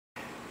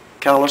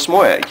Carlos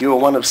Moya, you are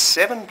one of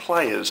 7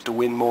 players to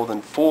win more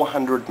than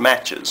 400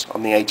 matches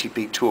on the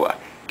ATP Tour.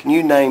 Can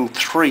you name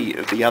 3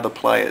 of the other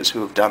players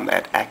who have done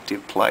that,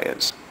 active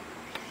players?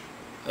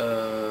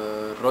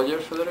 Roger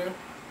Federer.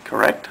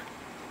 Correct.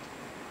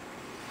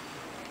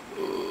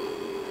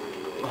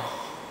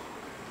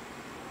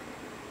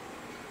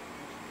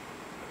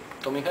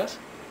 Tommy Haas.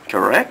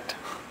 Correct.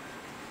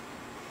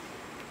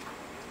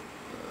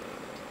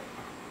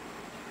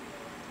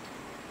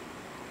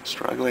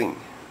 Struggling.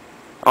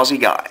 Aussie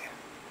guy.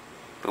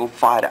 Little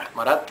fighter.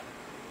 Marat.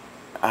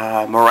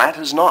 Marat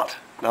is not.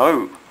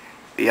 No.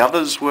 The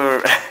others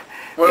were...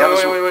 Wait.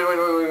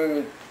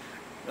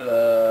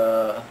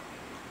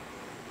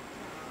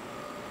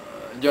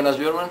 Jonas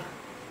Bjorkman.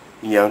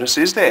 Jonas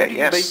is there,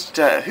 yes.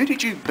 Who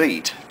did you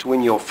beat to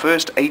win your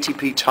first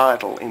ATP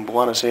title in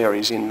Buenos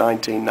Aires in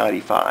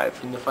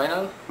 1995? In the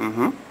final?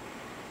 Mm-hmm.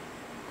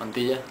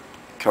 Mantilla.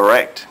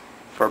 Correct.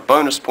 For a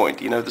bonus point,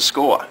 do you know the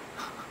score?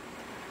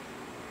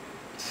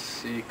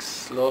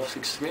 6-love,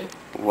 6-3.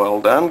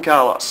 Well done,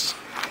 Carlos.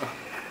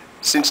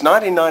 Since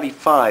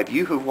 1995,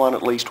 you have won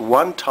at least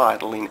 1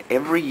 title in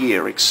every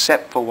year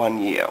except for 1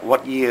 year.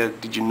 What year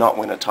did you not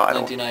win a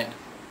title? 99.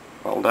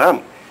 Well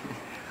done.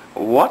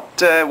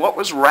 What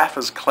was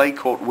Rafa's clay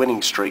court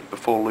winning streak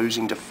before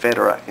losing to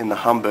Federer in the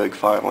Hamburg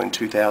final in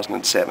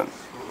 2007?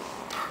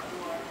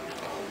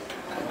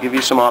 I'll give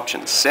you some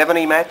options.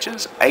 70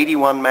 matches,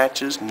 81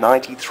 matches,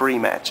 93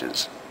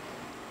 matches.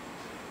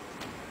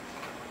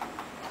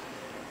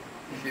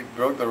 He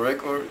broke the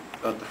record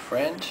at the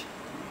French.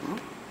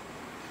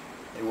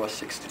 It was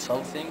 60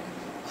 something,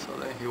 so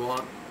then he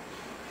won.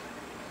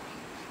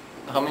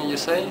 How many you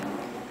say?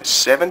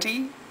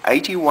 70,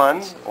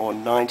 81 or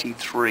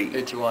 93?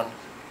 81.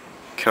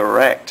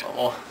 Correct.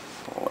 Oh.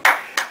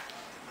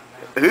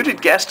 Who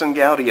did Gaston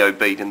Gaudio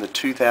beat in the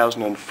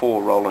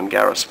 2004 Roland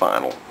Garros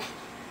final?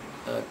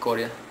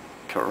 Korea.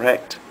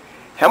 Correct.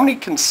 How many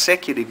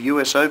consecutive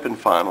US Open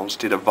finals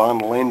did Ivan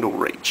Lendl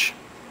reach?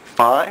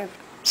 5,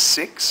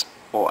 6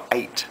 or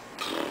 8?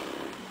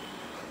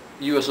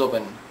 US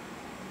Open.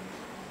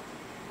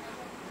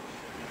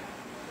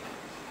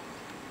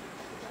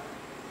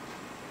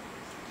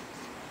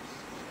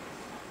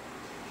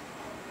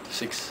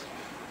 6.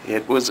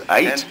 It was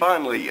 8. And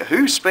finally,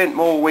 who spent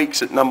more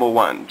weeks at number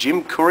 1,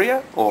 Jim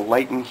Courier or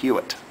Leighton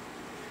Hewitt?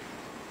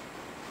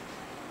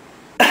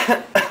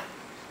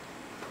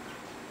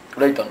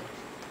 Leighton.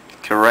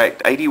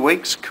 Correct. 80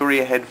 weeks,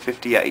 Courier had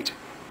 58.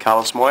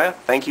 Carlos Moya,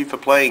 thank you for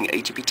playing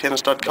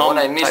ATPTennis.com. The one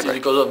I missed is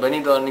because of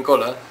Benito and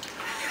Nicola.